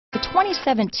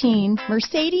2017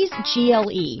 Mercedes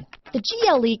GLE. The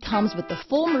GLE comes with the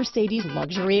full Mercedes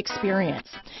luxury experience.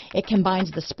 It combines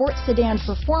the sports sedan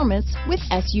performance with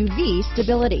SUV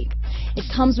stability. It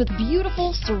comes with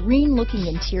beautiful, serene-looking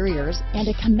interiors and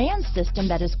a command system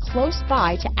that is close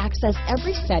by to access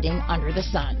every setting under the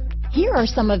sun. Here are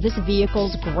some of this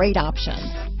vehicle's great options: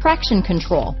 traction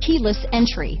control, keyless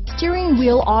entry, steering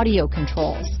wheel audio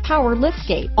controls, power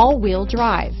liftgate, all-wheel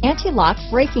drive, anti-lock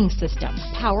braking system,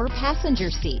 power passenger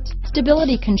seat,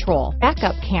 stability control,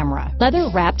 backup camera,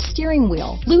 leather-wrapped steering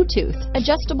wheel, Bluetooth,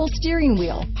 adjustable steering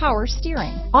wheel, power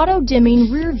steering, auto-dimming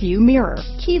rear-view mirror,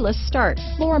 keyless start,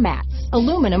 floor mats,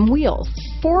 aluminum wheels,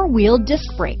 four-wheel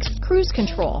disc brakes, cruise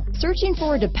control. Searching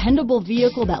for a dependable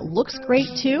vehicle that looks great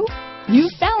too? You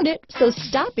found it, so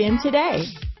stop in today.